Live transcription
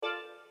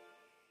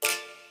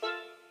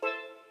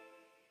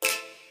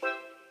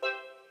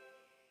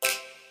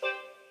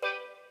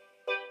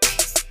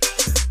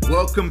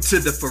Welcome to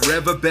the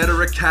Forever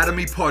Better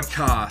Academy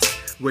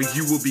podcast, where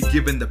you will be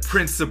given the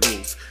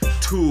principles,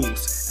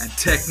 tools, and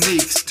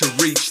techniques to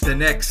reach the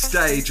next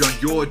stage on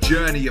your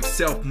journey of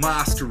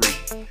self-mastery.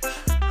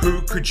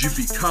 Who could you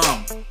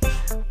become?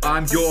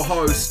 I'm your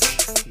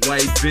host,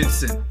 Wade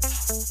Vincent.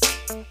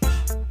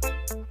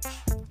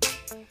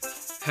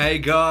 Hey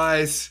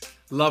guys,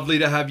 lovely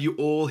to have you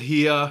all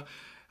here.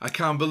 I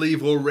can't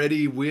believe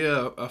already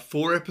we're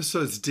 4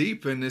 episodes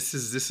deep, and this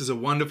is a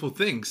wonderful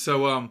thing.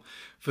 So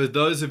for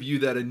those of you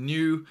that are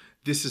new,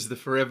 this is the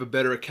Forever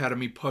Better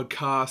Academy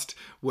podcast,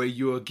 where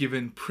you are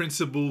given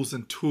principles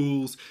and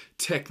tools,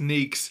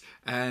 techniques,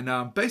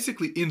 and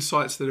basically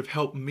insights that have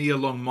helped me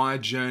along my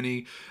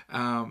journey,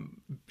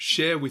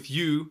 share with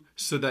you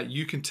so that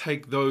you can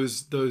take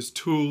those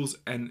tools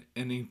and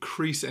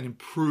increase and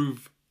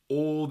improve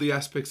all the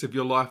aspects of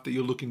your life that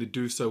you're looking to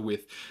do so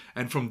with.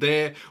 And from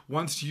there,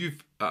 once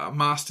you've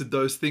mastered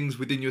those things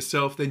within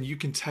yourself, then you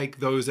can take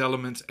those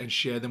elements and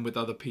share them with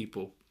other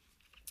people.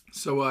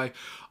 So I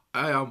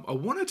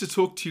wanted to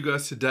talk to you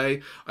guys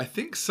today. I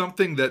think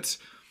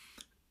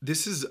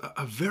this is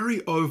a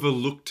very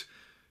overlooked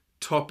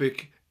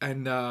topic,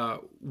 and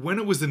when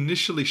it was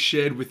initially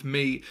shared with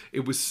me,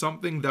 it was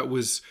something that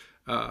was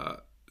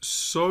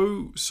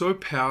so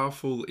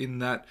powerful in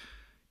that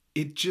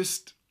it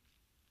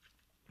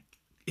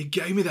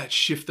gave me that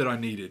shift that I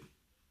needed.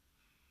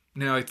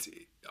 Now,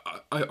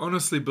 I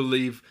honestly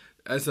believe,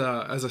 as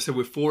I said,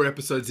 we're 4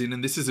 episodes in,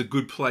 and this is a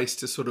good place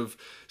to sort of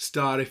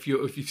start. If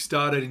you've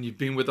started and you've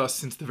been with us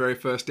since the very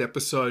first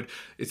episode,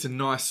 it's a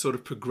nice sort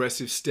of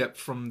progressive step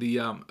from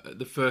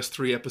the first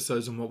 3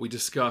 episodes and what we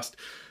discussed.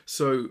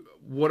 So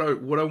what I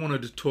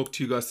wanted to talk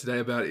to you guys today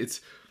about,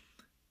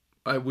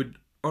 I would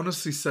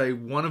honestly say,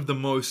 one of the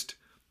most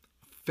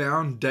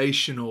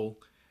foundational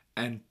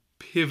and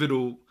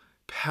pivotal,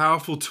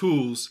 powerful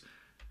tools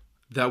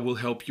that will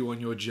help you on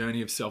your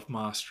journey of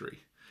self-mastery.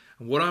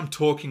 And what I'm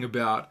talking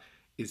about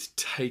is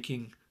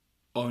taking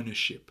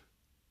ownership.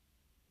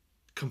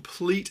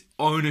 Complete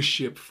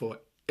ownership for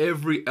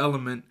every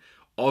element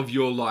of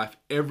your life,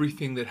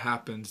 everything that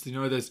happens. You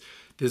know,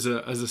 there's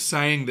a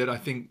saying that I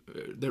think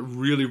that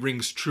really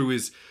rings true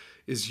is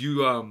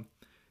you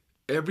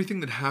everything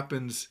that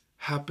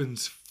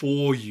happens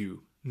for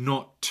you,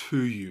 not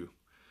to you.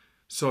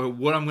 So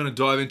what I'm going to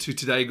dive into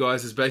today,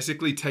 guys, is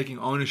basically taking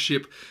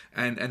ownership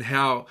and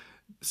how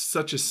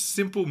such a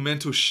simple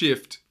mental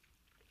shift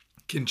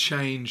can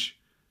change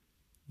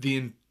the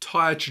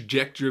entire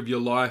trajectory of your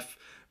life.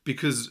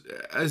 Because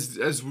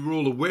as we're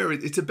all aware,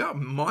 it's about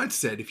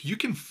mindset. If you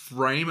can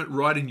frame it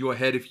right in your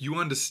head, if you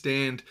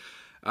understand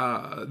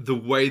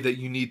the way that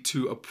you need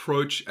to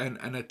approach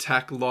and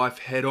attack life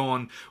head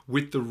on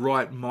with the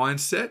right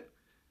mindset,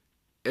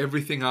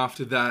 everything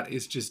after that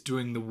is just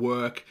doing the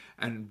work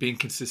and being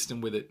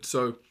consistent with it.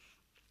 So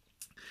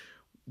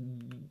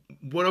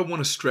what I want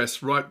to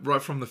stress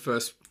right from the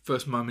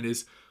first moment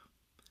is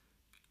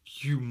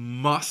you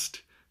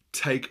must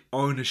take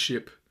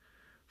ownership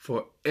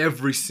for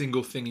every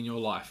single thing in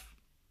your life.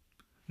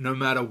 No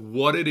matter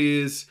what it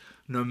is,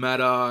 no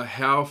matter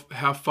how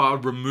far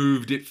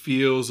removed it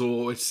feels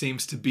or it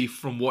seems to be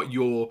from what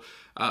you're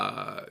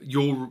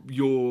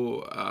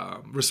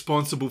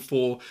responsible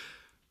for,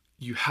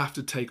 you have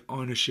to take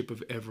ownership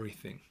of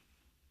everything.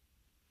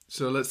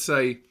 So let's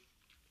say,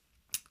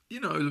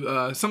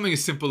 something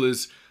as simple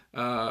as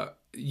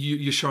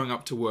you're showing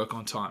up to work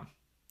on time.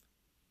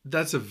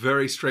 That's a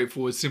very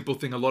straightforward, simple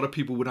thing a lot of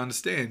people would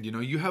understand.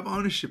 You have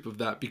ownership of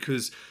that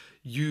because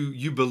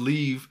you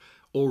believe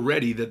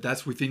already that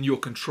that's within your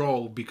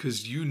control,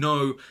 because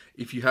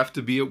if you have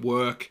to be at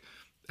work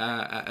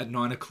at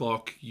 9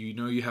 o'clock,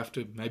 you have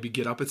to maybe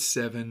get up at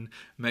 7,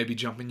 maybe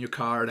jump in your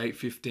car at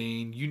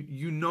 8:15.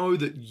 You know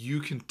that you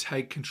can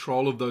take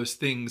control of those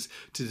things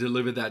to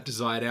deliver that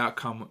desired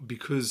outcome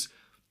because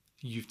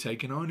you've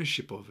taken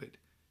ownership of it.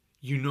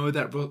 You know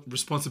that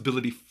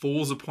responsibility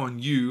falls upon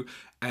you,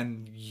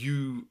 and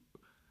you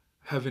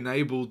have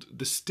enabled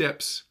the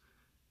steps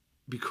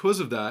because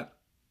of that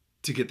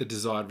to get the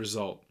desired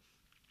result.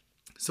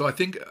 So I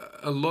think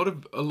a lot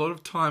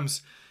of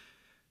times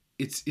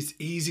it's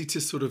easy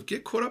to sort of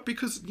get caught up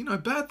because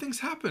bad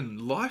things happen.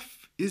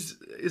 Life is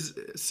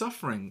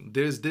suffering.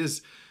 There's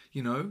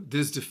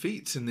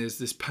defeats and there's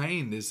this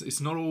pain.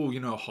 It's not all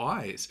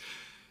highs.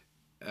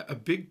 A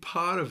big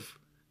part of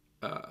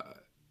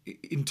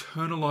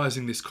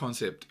internalizing this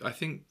concept, I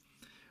think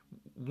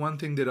one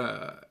thing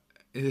that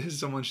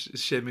someone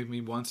shared with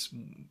me once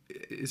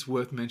is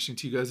worth mentioning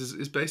to you guys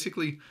is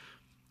basically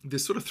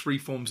there's sort of 3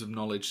 forms of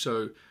knowledge.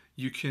 So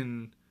you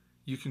can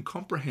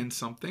comprehend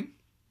something.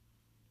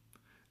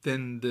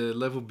 Then the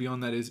level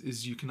beyond that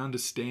is you can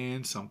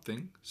understand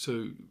something.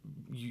 So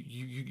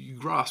you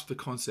grasp the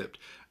concept.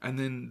 And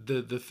then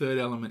the third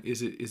element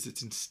is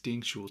it's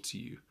instinctual to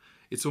you.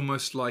 It's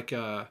almost like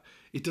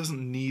it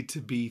doesn't need to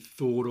be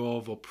thought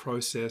of or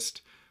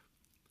processed.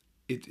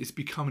 It's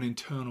become an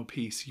internal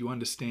piece. You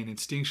understand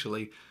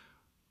instinctually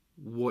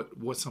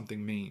what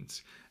something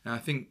means. And I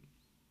think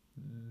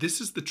this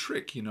is the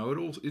trick.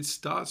 It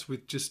starts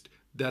with just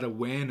that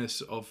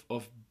awareness of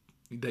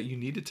that you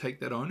need to take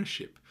that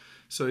ownership.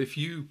 So if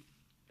you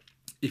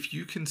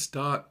can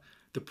start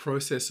the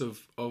process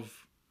of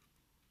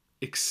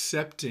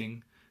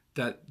accepting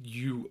that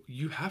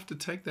you have to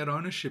take that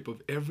ownership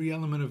of every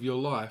element of your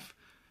life,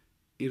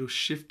 it'll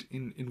shift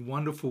in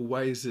wonderful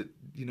ways that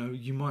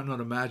you might not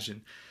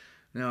imagine.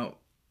 Now,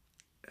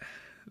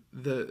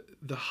 the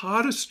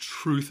hardest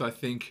truth, I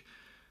think,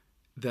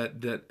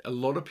 that a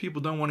lot of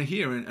people don't want to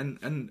hear,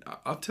 and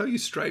I'll tell you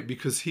straight,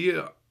 because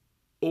here,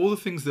 all the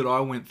things that I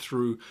went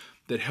through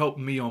that helped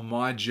me on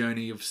my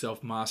journey of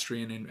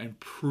self-mastery and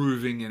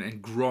proving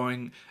and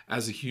growing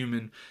as a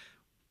human,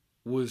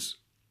 was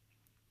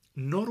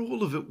not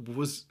all of it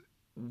was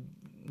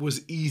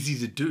easy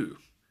to do.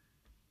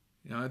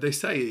 They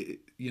say,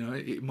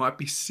 it might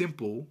be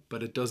simple,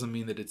 but it doesn't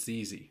mean that it's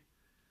easy.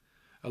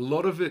 A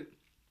lot of it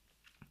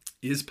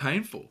is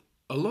painful.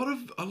 A lot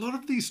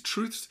of these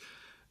truths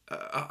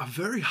are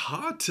very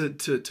hard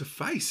to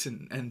face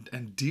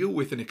and deal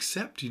with and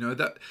accept.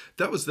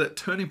 That was that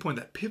turning point,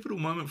 that pivotal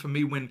moment for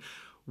me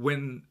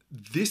when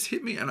this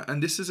hit me,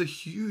 and this is a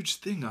huge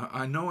thing.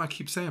 I know I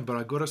keep saying, but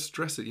I got to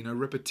stress it.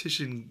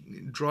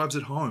 Repetition drives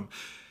it home.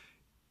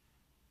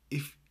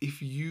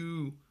 If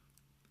you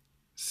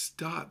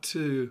start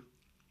to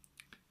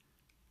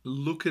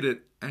look at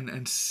it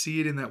and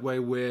see it in that way,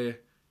 where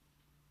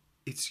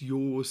it's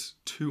yours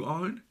to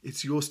own,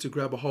 it's yours to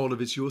grab a hold of,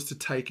 it's yours to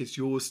take, it's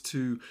yours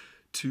to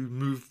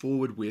move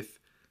forward with,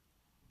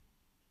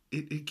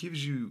 it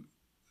gives you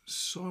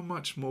so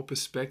much more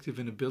perspective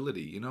and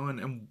ability,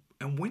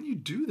 and when you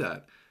do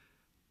that,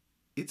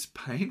 it's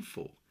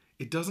painful.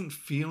 It doesn't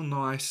feel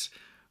nice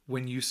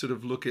when you sort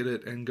of look at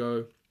it and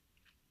go,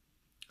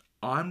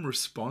 I'm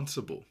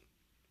responsible.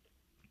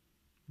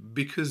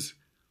 Because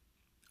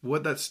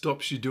what that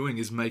stops you doing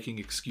is making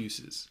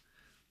excuses.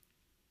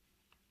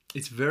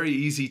 It's very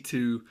easy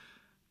to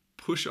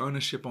push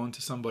ownership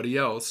onto somebody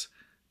else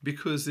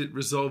because it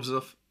resolves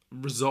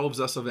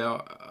us of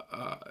our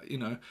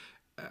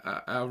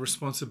our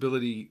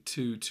responsibility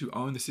to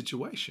own the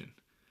situation.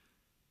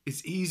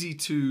 It's easy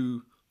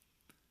to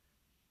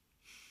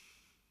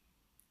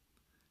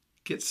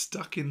get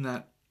stuck in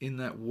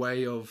that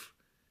way of,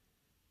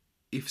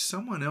 if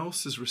someone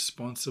else is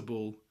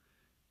responsible,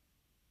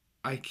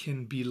 I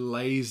can be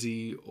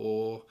lazy,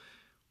 or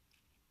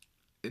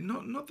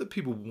not that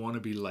people want to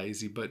be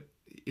lazy, but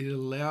it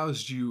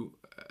allows you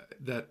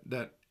that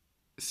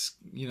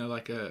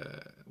like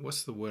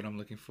what's the word I'm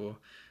looking for?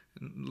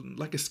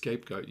 Like a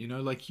scapegoat,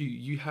 like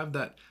you have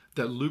that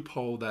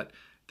loophole, that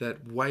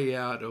way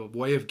out, or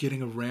way of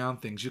getting around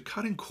things. You're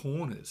cutting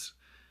corners,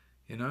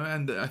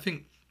 and I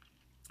think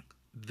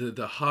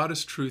the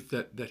hardest truth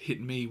that hit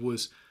me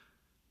was,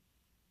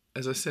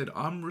 as I said,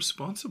 I'm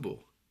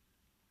responsible.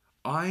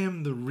 I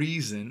am the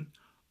reason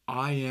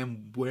I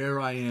am where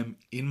I am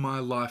in my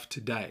life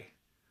today.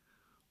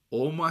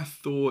 All my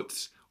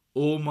thoughts,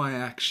 all my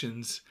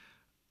actions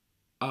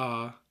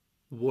are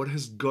what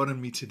has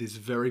gotten me to this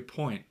very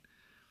point.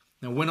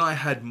 Now, when I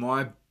had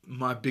my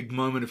big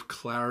moment of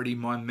clarity,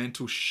 my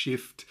mental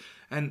shift,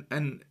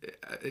 and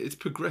it's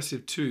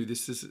progressive too.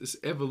 This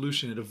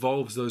evolution. It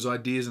evolves. Those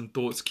ideas and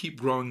thoughts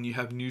keep growing. You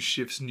have new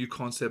shifts, new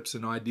concepts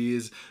and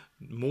ideas,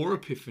 more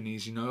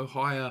epiphanies,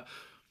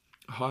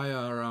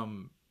 higher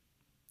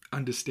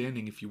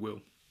understanding, if you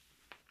will.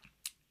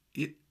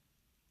 It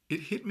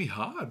hit me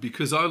hard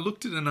because I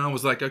looked at it and I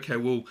was like, okay,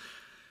 well,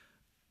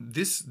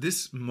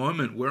 this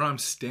moment where I'm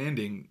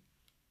standing,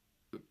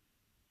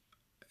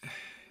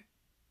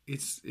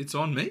 it's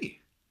on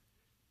me.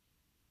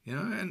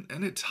 And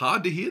it's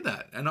hard to hear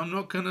that. And I'm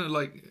not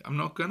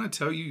gonna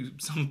tell you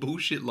some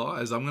bullshit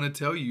lies. I'm gonna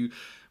tell you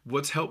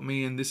what's helped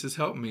me, and this has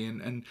helped me.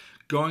 And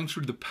going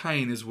through the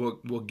pain is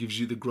what gives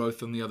you the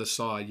growth on the other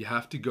side. You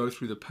have to go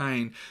through the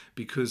pain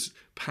because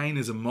pain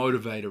is a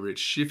motivator. It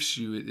shifts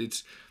you.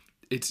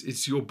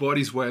 It's your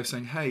body's way of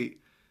saying, hey,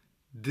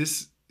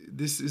 this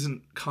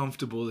isn't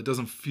comfortable. It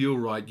doesn't feel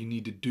right. You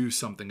need to do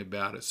something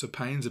about it. So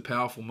pain's a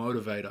powerful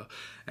motivator.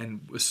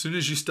 And as soon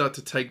as you start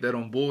to take that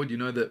on board, you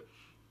know that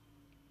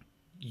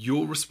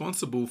you're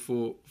responsible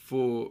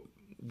for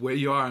where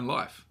you are in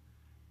life.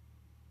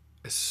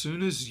 As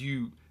soon as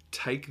you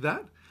take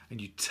that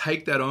and you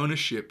take that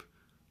ownership,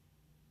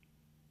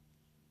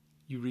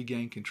 you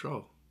regain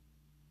control.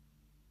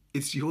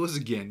 It's yours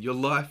again. Your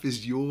life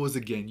is yours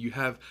again. You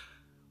have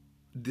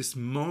this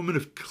moment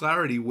of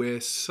clarity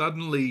where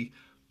suddenly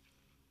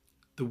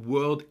the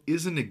world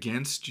isn't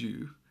against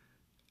you,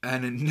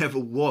 and it never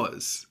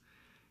was.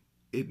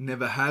 It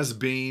never has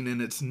been,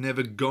 and it's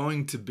never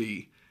going to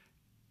be.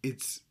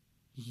 It's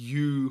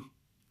you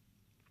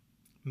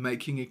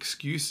making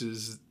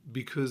excuses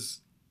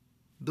because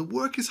the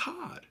work is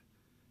hard.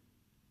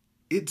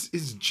 It's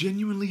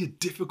genuinely a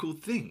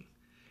difficult thing.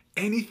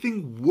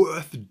 Anything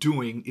worth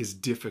doing is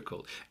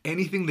difficult.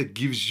 Anything that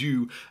gives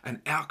you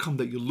an outcome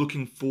that you're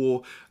looking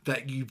for,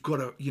 that you've got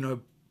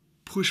to,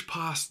 push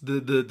past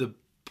the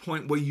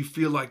point where you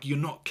feel like you're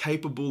not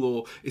capable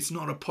or it's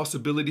not a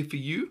possibility for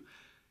you,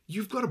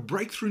 you've got to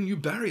break through new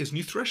barriers,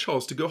 new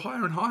thresholds to go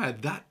higher and higher.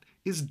 That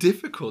is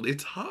difficult.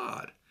 It's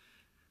hard.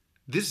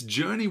 this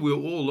journey we're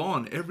all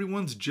on,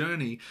 everyone's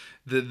journey,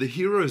 the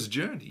hero's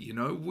journey,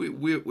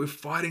 we're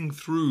fighting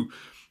through,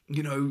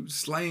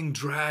 slaying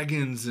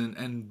dragons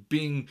and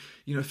being,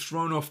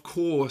 thrown off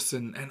course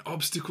and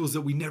obstacles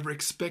that we never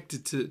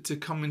expected to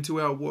come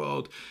into our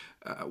world.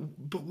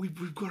 But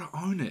we've got to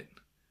own it.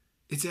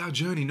 It's our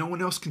journey. No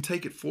one else can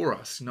take it for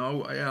us.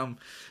 I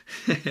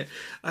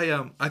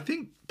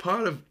think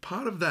part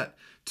of that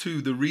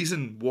too, the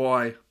reason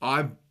why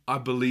I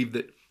believe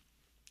that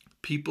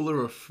people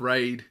are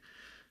afraid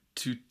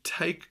to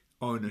take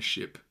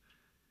ownership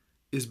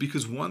is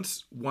because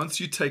once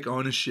you take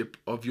ownership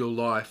of your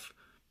life,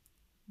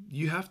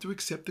 you have to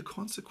accept the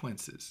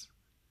consequences.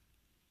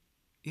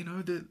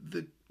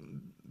 The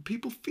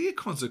people fear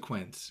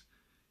consequence.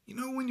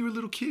 When you're a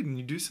little kid and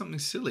you do something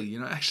silly,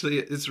 actually,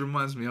 this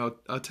reminds me,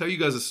 I'll tell you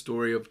guys a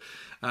story of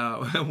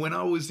when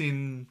I was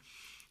in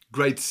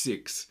grade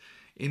 6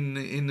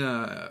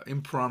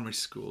 in primary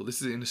school.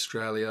 This is in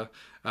Australia.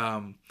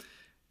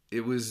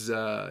 It was,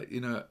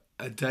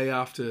 a day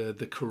after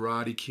the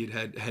Karate Kid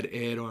had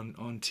aired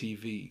on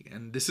TV.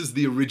 And this is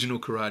the original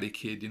Karate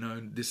Kid,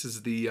 this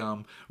is the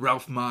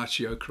Ralph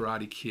Macchio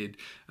Karate Kid,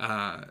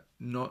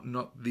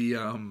 not the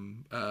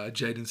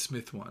Jaden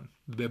Smith one.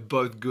 They're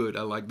both good.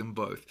 I like them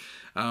both.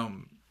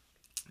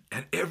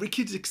 And every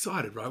kid's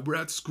excited, right? We're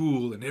at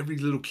school and every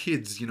little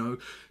kid's,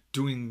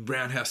 doing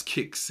roundhouse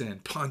kicks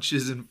and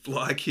punches and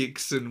fly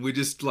kicks, and we're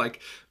just like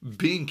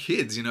being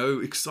kids,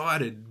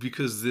 excited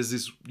because there's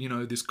this,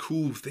 this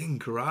cool thing,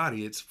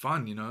 karate. It's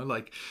fun,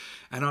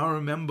 and I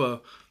remember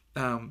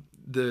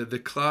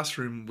the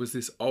classroom was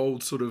this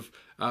old sort of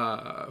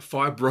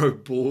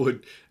fibro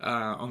board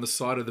on the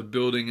side of the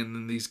building, and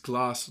then these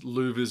glass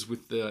louvers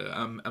with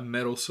a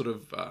metal sort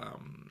of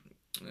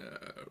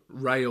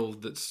rail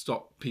that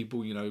stopped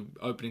people,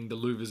 opening the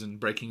louvers and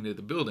breaking into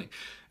the building.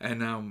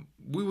 And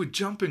we were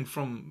jumping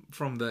from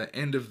the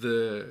end of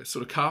the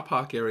sort of car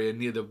park area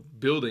near the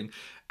building,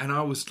 and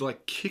I was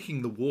like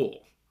kicking the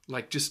wall,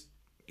 like just,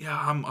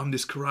 I'm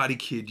this karate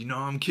kid,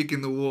 I'm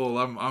kicking the wall.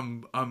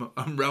 I'm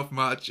Ralph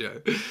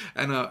Macchio,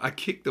 and I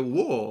kicked the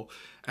wall,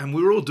 and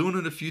we were all doing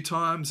it a few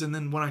times. And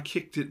then when I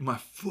kicked it, my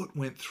foot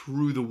went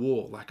through the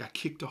wall, like I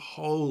kicked a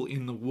hole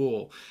in the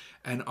wall,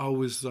 and I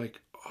was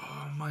like,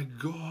 oh my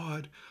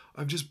God,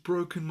 I've just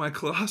broken my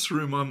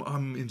classroom.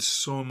 I'm in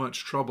so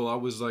much trouble. I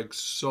was like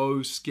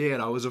so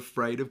scared. I was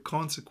afraid of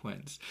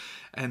consequence.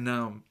 And,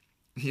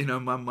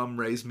 my mum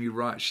raised me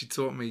right. She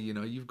taught me,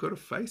 you've got to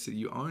face it.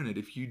 You own it.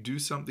 If you do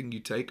something, you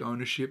take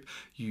ownership,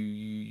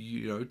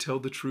 you tell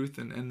the truth,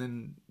 and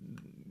then,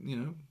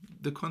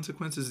 the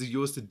consequences are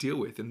yours to deal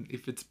with. And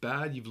if it's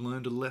bad, you've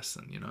learned a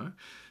lesson,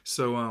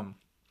 So,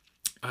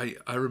 I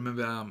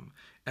remember,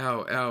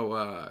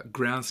 our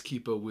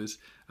groundskeeper was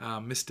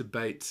Mr.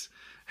 Bates,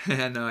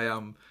 and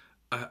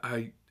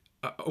I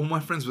all my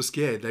friends were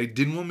scared. They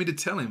didn't want me to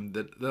tell him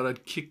that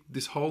I'd kicked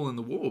this hole in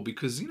the wall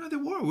because we're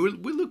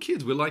little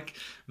kids. We're like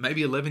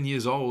maybe 11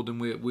 years old,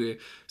 and we're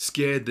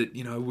scared that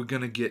we're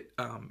gonna get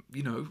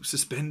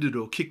suspended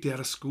or kicked out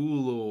of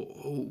school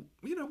or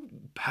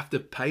have to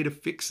pay to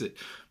fix it.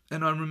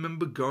 And I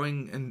remember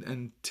going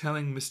and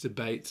telling Mr.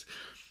 Bates,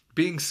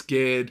 being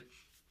scared,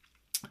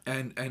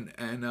 and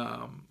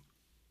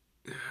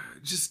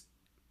just,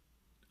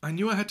 I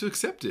knew I had to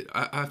accept it.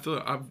 I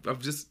thought I've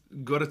just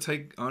got to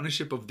take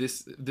ownership of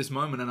this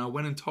moment. And I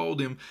went and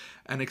told him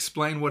and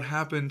explained what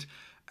happened,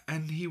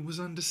 and he was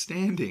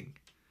understanding.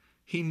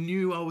 He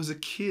knew I was a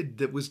kid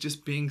that was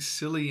just being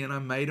silly, and I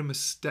made a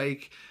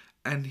mistake,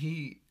 and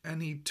he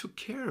took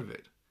care of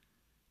it.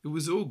 It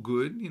was all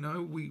good,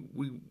 we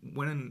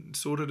went and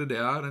sorted it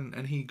out,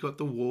 and he got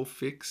the wall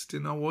fixed,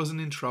 and I wasn't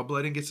in trouble.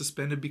 I didn't get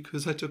suspended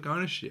because I took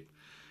ownership.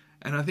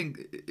 And I think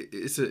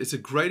it's a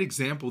great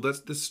example. That's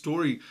the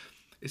story.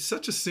 It's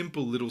such a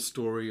simple little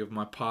story of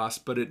my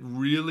past, but it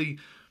really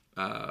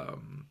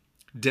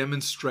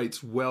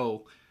demonstrates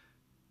well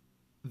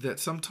that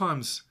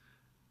sometimes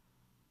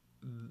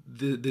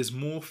there's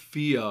more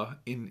fear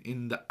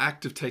in the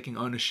act of taking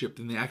ownership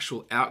than the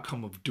actual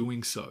outcome of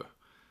doing so.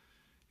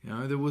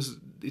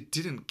 It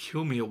didn't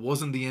kill me. It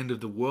wasn't the end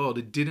of the world.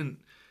 It didn't,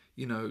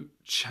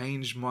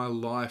 change my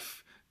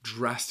life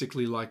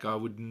drastically like I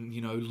would,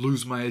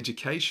 lose my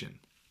education.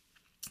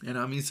 And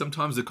I mean,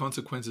 sometimes the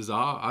consequences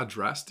are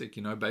drastic,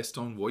 based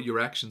on what your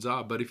actions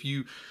are. But if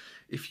you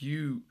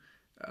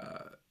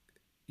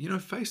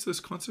face those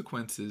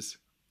consequences,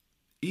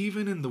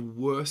 even in the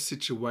worst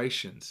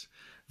situations,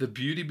 the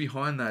beauty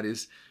behind that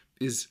is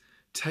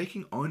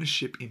taking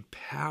ownership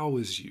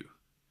empowers you.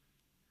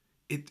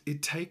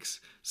 It takes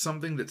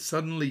something that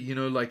suddenly,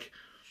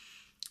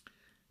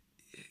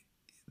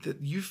 that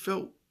you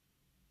felt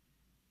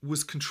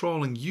was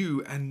controlling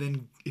you, and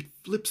then it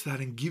flips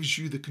that and gives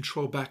you the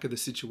control back of the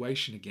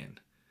situation again.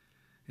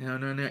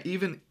 Now,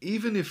 even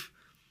if,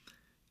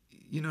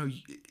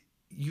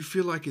 you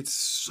feel like it's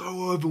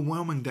so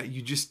overwhelming that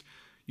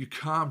you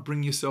can't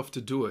bring yourself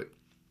to do it,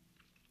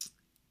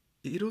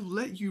 it'll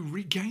let you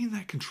regain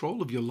that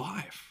control of your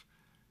life.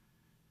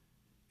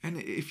 And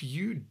if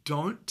you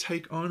don't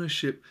take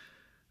ownership,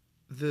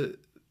 the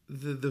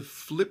the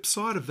flip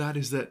side of that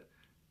is that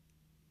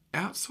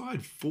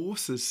outside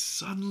forces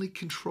suddenly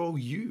control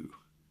you.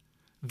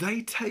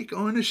 They take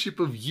ownership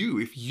of you.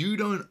 If you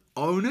don't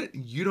own it,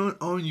 you don't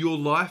own your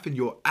life and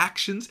your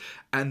actions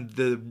and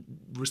the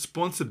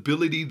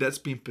responsibility that's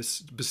been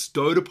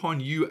bestowed upon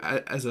you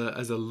as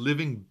a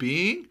living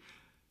being,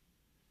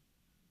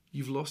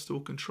 you've lost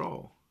all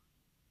control.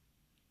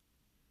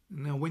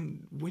 Now,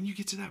 when you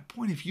get to that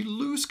point, if you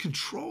lose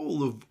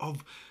control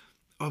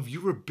of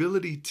your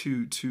ability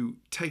to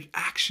take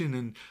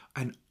action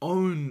and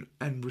own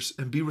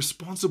and be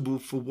responsible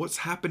for what's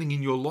happening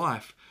in your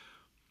life,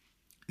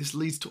 this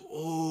leads to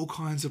all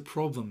kinds of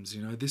problems.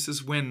 This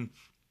is when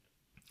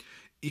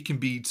it can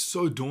be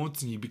so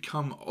daunting. You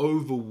become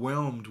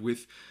overwhelmed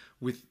with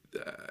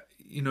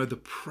the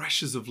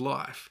pressures of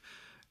life,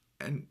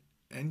 and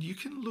you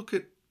can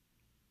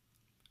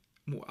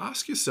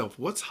ask yourself,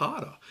 what's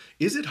harder?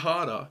 Is it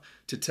harder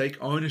to take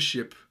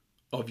ownership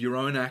of your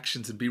own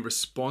actions and be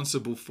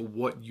responsible for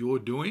what you're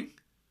doing?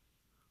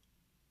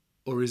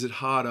 Or is it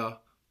harder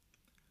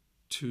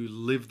to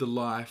live the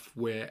life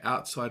where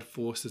outside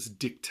forces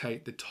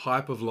dictate the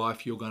type of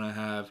life you're going to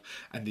have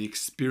and the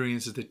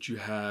experiences that you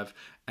have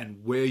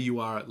and where you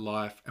are at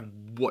life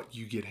and what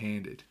you get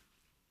handed?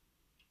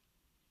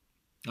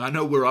 I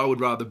know where I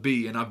would rather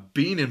be, and I've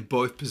been in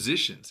both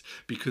positions,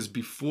 because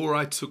before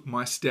I took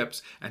my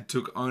steps and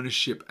took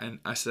ownership, and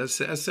as I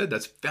said,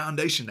 that's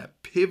foundation,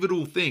 that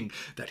pivotal thing,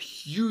 that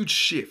huge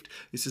shift.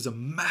 This is a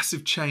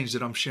massive change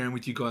that I'm sharing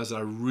with you guys that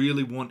I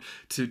really want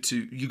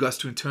you guys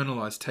to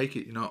internalize, take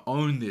it,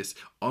 own this,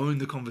 own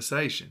the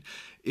conversation.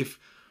 If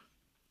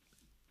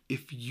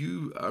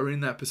you are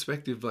in that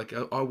perspective, like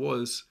I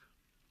was,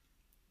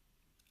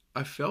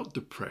 I felt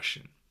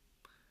depression.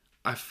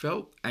 I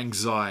felt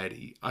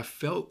anxiety. I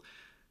felt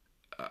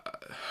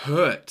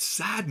hurt,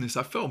 sadness.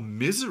 I felt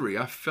misery.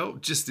 I felt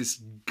just this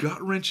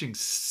gut-wrenching,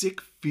 sick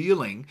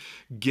feeling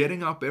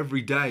getting up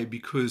every day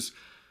because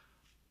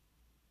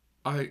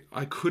I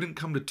couldn't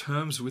come to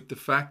terms with the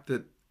fact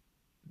that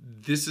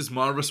this is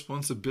my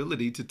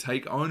responsibility to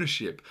take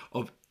ownership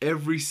of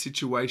every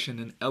situation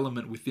and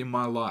element within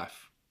my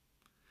life.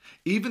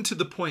 Even to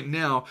the point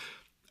now,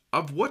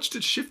 I've watched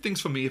it shift things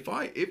for me.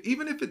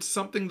 Even if it's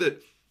something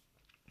that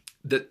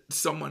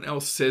someone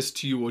else says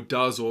to you or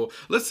does, or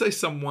let's say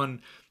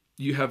someone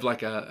you have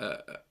like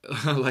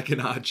like an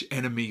arch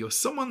enemy, or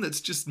someone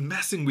that's just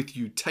messing with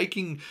you,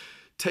 taking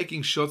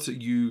shots at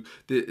you,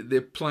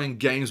 they're playing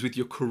games with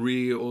your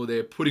career, or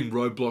they're putting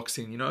roadblocks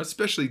in,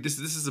 especially this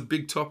is a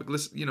big topic.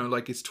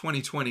 Like it's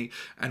 2020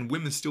 and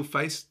women still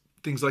face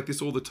things like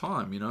this all the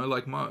time.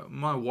 Like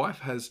my wife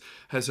has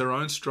her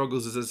own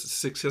struggles as a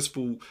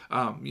successful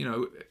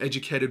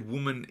educated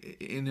woman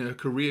in her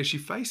career. She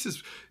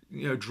faces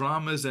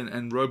dramas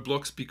and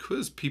roadblocks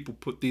because people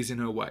put these in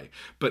her way,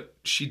 but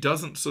she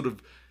doesn't sort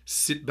of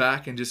sit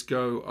back and just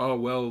go, oh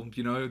well,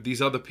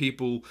 these other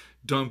people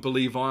don't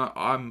believe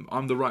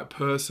I'm the right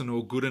person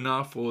or good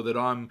enough, or that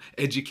I'm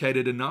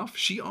educated enough.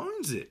 She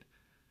owns it,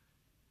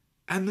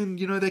 and then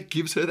that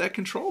gives her that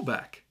control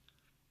back.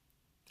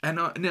 And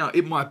now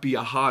it might be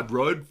a hard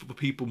road for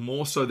people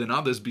more so than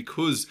others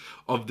because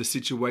of the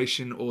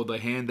situation or the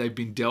hand they've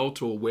been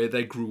dealt, or where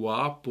they grew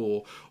up,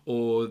 or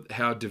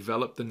how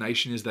developed the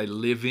nation is they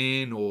live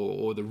in,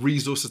 or the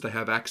resources they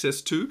have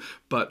access to.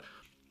 But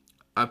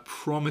I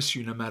promise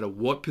you, no matter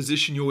what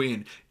position you're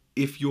in,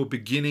 if you're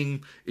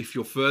beginning, if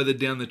you're further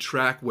down the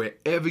track,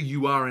 wherever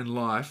you are in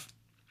life,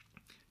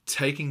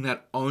 taking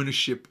that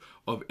ownership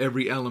of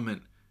every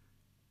element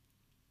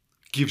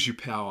gives you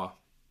power.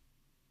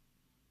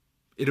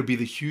 It'll be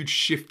the huge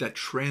shift, that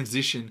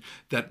transition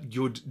that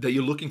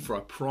you're looking for.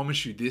 I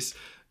promise you this.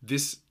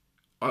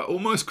 I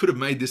almost could have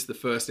made this the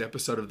first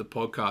episode of the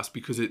podcast,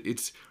 because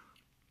it's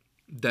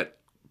that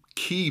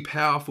key,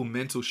 powerful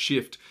mental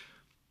shift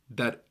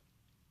that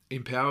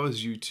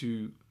empowers you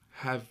to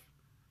have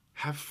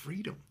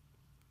freedom.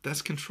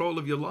 That's control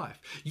of your life.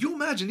 You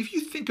imagine, if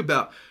you think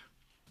about,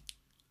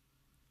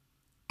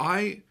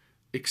 I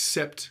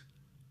accept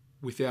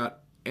without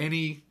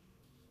any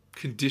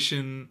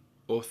condition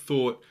or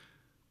thought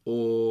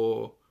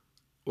or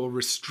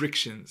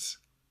restrictions,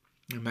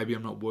 and maybe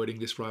I'm not wording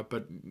this right,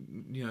 but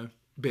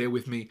bear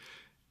with me.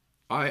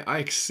 I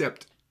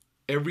accept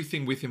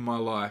everything within my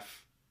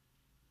life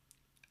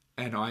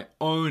and I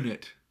own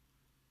it,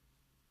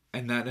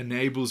 and that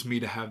enables me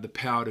to have the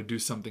power to do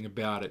something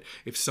about it.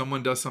 If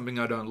someone does something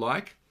I don't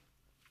like,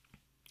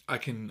 I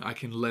can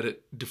let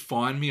it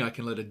define me, I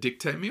can let it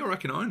dictate me, or I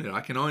can own it.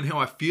 I can own how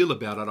I feel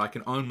about it. I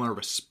can own my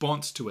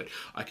response to it.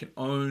 I can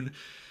own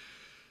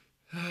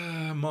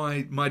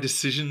my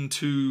decision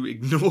to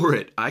ignore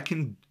it.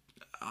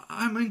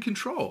 I'm in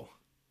control.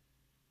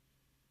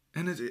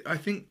 And I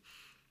think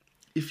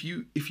if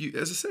you,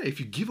 as I say,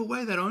 if you give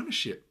away that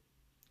ownership,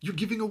 you're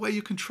giving away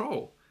your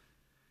control.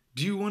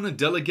 Do you want to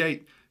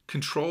delegate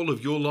control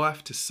of your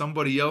life to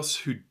somebody else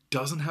who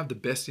doesn't have the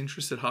best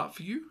interest at heart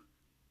for you?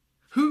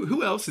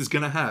 Who else is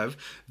going to have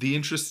the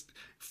interest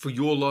for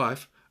your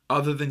life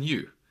other than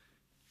you?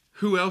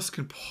 Who else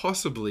can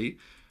possibly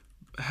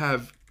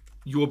have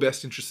your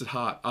best interest at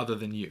heart other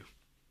than you.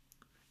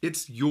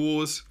 It's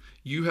yours.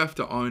 You have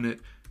to own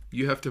it.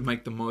 You have to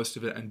make the most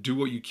of it and do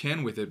what you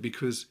can with it,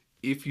 because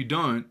if you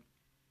don't,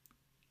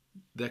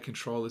 that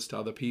control is to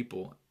other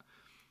people.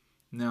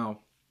 Now,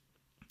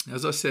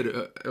 as I said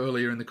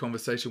earlier in the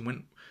conversation,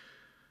 when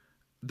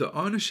the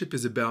ownership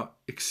is about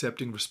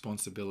accepting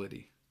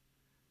responsibility,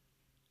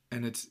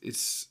 and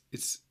it's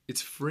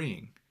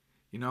freeing.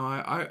 You know,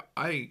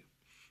 I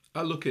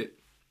look at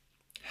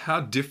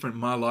how different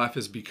my life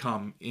has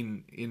become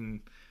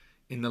in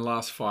the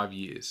last 5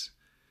 years.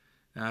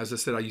 As I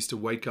said, I used to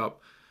wake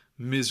up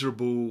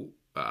miserable,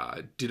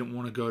 didn't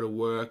want to go to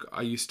work.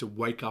 I used to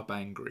wake up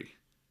angry.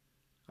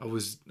 I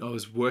was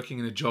working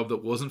in a job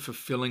that wasn't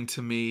fulfilling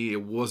to me.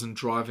 It wasn't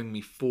driving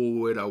me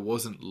forward. I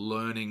wasn't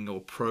learning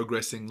or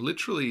progressing.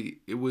 Literally,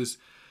 it was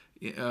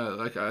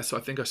so I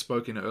think I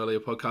spoke in an earlier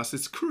podcast.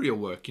 It's career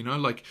work, you know,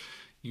 like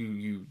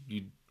you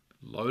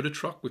load a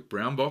truck with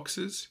brown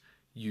boxes,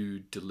 you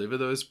deliver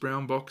those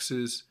brown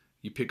boxes,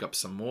 you pick up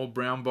some more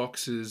brown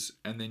boxes,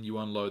 and then you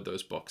unload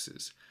those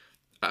boxes.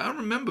 I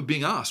remember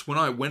being asked when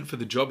I went for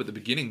the job at the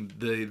beginning,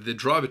 the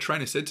driver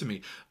trainer said to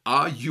me,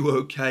 "Are you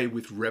okay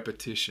with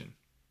repetition?"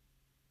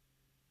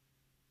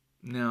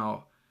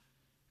 Now,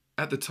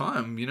 at the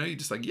time, you know, you're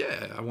just like,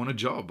 yeah, I want a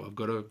job. I've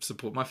got to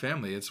support my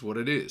family. It's what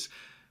it is.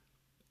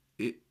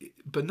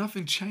 But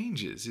nothing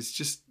changes. It's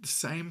just the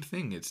same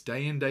thing. It's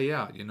day in, day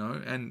out, you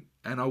know, and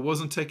I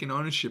wasn't taking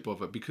ownership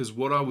of it, because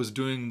what I was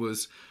doing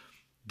was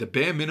the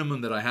bare minimum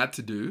that I had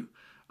to do.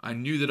 I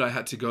knew that I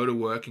had to go to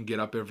work and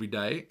get up every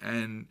day,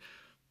 and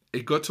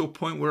it got to a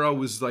point where I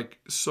was like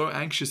so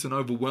anxious and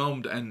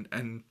overwhelmed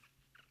and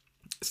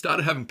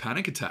started having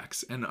panic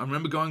attacks. And I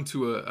remember going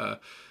to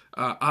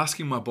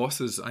asking my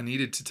bosses I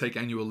needed to take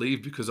annual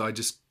leave because I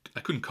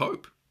couldn't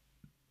cope,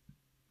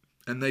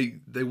 and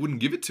they wouldn't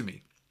give it to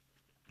me.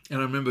 And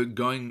I remember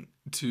going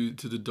to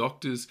the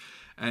doctors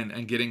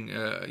and getting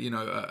a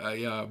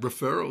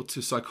referral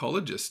to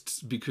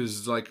psychologists,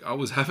 because like I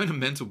was having a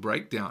mental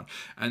breakdown,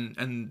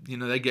 and you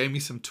know, they gave me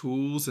some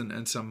tools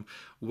and some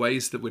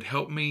ways that would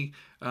help me,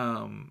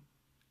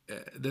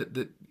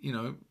 that you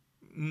know,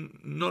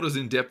 not as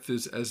in depth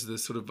as the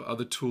sort of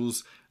other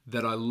tools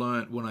that I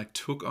learned when I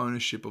took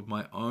ownership of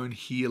my own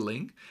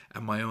healing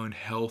and my own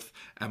health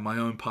and my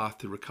own path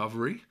to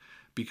recovery,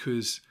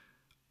 because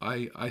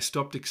I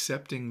stopped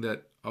accepting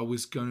that I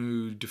was going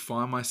to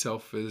define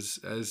myself as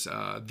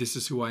this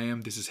is who I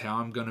am, this is how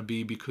I'm going to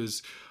be,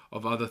 because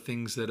of other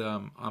things that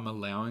I'm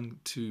allowing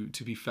to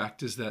be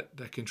factors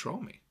that control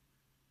me.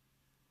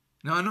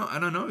 Now,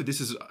 I know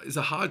this is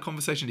a hard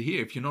conversation to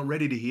hear if you're not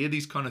ready to hear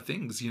these kind of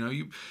things. You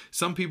know,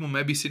 some people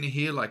may be sitting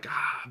here like,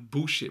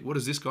 bullshit, what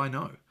does this guy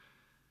know?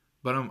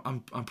 But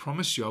I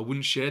promise you, I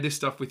wouldn't share this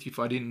stuff with you if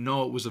I didn't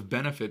know it was of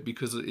benefit,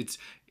 because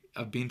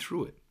I've been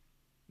through it.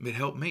 It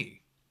helped me.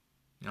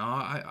 You know,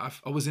 I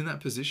was in that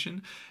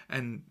position,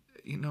 and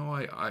you know,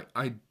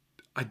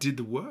 I did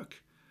the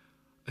work.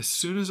 As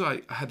soon as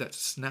I had that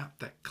snap,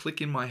 that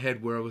click in my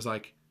head where I was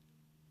like,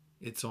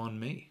 it's on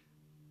me.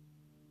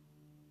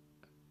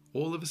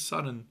 All of a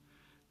sudden,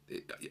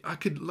 I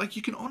could, like,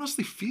 you can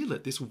honestly feel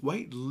it. This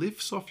weight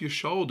lifts off your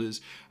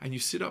shoulders, and you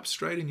sit up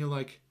straight, and you're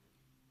like,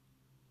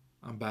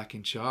 I'm back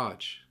in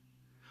charge.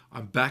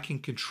 I'm back in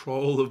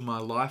control of my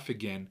life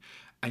again.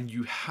 And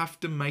you have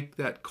to make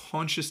that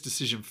conscious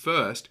decision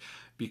first,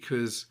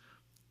 because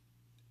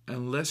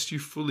unless you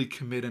fully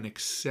commit and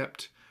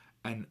accept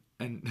and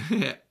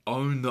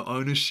own the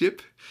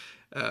ownership,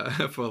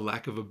 for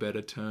lack of a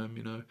better term,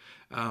 you know,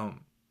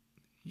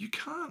 you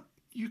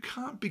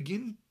can't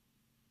begin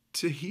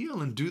to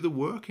heal and do the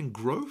work and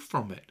grow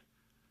from it.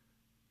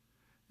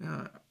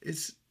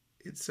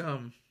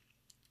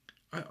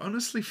 I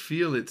honestly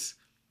feel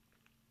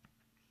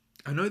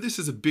I know this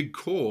is a big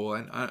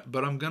call,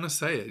 but I'm gonna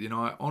say it. You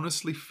know, I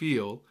honestly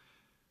feel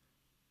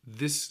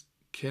this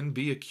can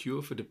be a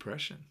cure for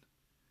depression,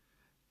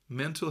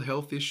 mental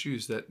health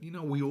issues that, you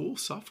know, we all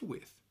suffer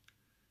with.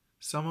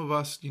 Some of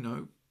us, you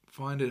know,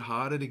 find it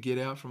harder to get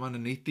out from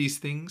underneath these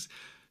things.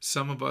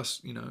 Some of us,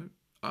 you know,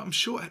 I'm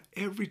sure at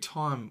every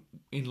time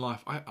in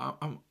life,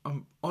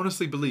 I'm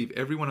honestly believe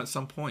everyone at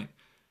some point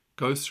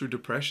goes through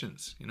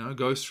depressions, you know,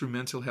 goes through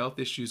mental health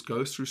issues,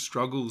 goes through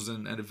struggles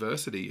and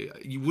adversity.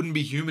 You wouldn't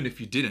be human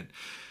if you didn't.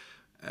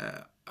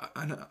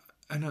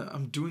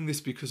 I'm doing this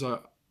because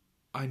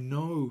I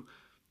know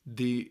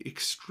the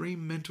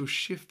extreme mental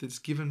shift that's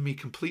given me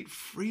complete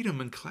freedom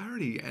and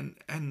clarity,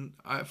 and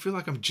I feel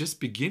like I'm just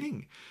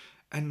beginning.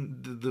 And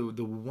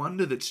the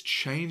wonder that's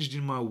changed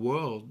in my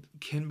world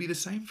can be the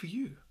same for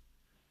you.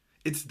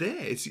 It's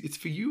there. It's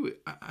for you.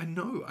 I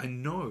know.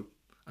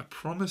 I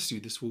promise you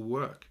this will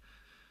work.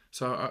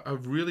 So I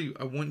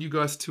want you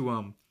guys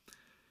to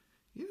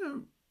you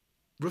know,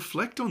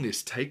 reflect on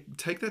this. Take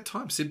that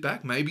time. Sit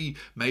back. Maybe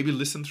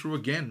listen through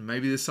again.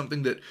 Maybe there's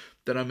something that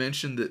I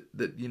mentioned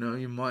that you know,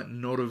 you might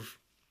not have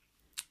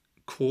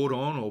caught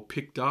on or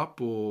picked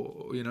up,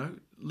 or you know,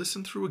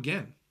 listen through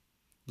again.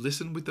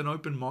 Listen with an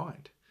open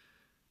mind.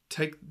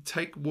 Take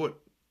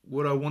what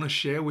I want to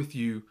share with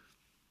you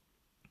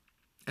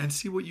and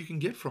see what you can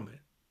get from it.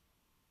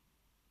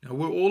 You know,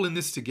 we're all in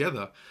this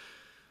together.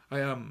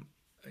 I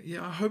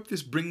I hope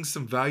this brings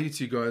some value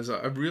to you guys.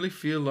 I really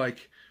feel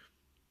like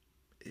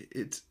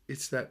it's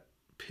that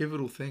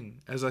pivotal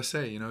thing. As I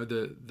say, you know,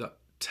 the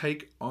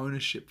take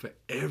ownership for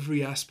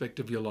every aspect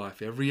of your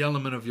life, every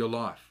element of your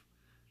life.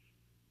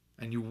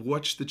 And you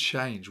watch the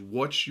change.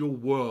 Watch your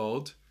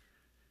world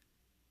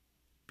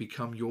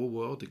become your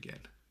world again.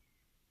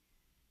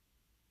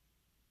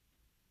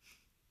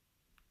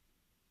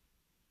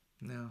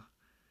 Now,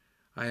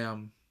 I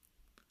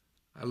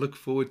look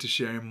forward to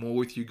sharing more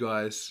with you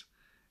guys,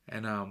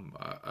 and I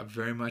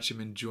very much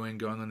am enjoying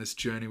going on this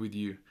journey with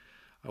you.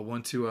 I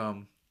want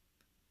to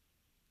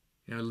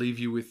leave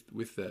you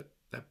with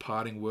that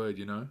parting word.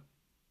 You know,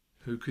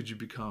 who could you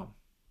become?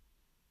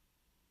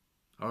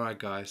 All right,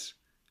 guys.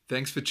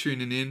 Thanks for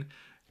tuning in.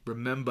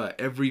 Remember,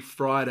 every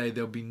Friday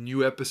there'll be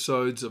new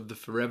episodes of the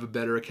Forever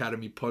Better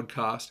Academy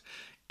podcast.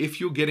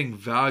 If you're getting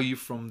value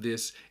from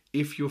this,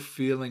 if you're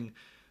feeling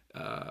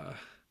a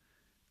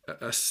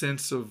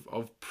sense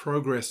of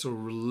progress or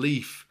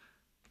relief,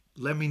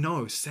 let me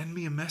know. Send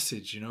me a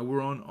message. You know,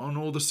 we're on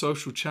all the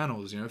social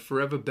channels, you know,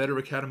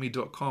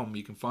 foreverbetteracademy.com.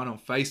 You can find on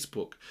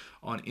Facebook,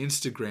 on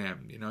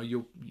Instagram. You know,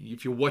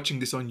 if you're watching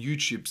this on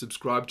YouTube,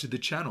 subscribe to the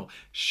channel.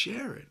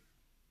 Share it.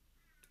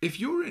 If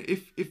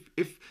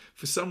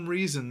for some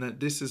reason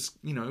that this has,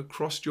 you know,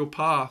 crossed your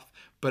path,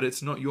 but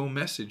it's not your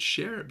message,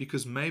 share it,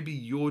 because maybe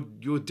you're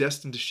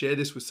destined to share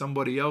this with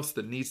somebody else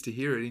that needs to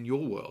hear it in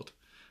your world.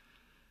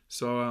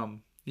 So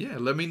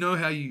let me know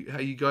how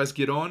you guys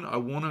get on. I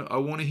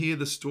wanna hear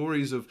the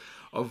stories of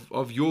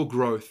your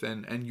growth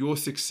and your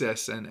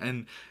success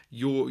and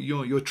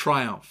your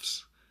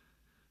triumphs.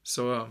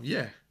 So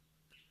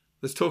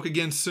let's talk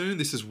again soon.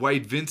 This is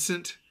Wade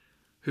Vincent.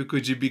 Who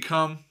could you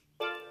become?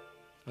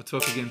 I'll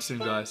talk again soon,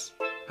 guys.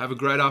 Have a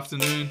great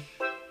afternoon.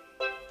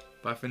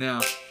 Bye for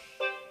now.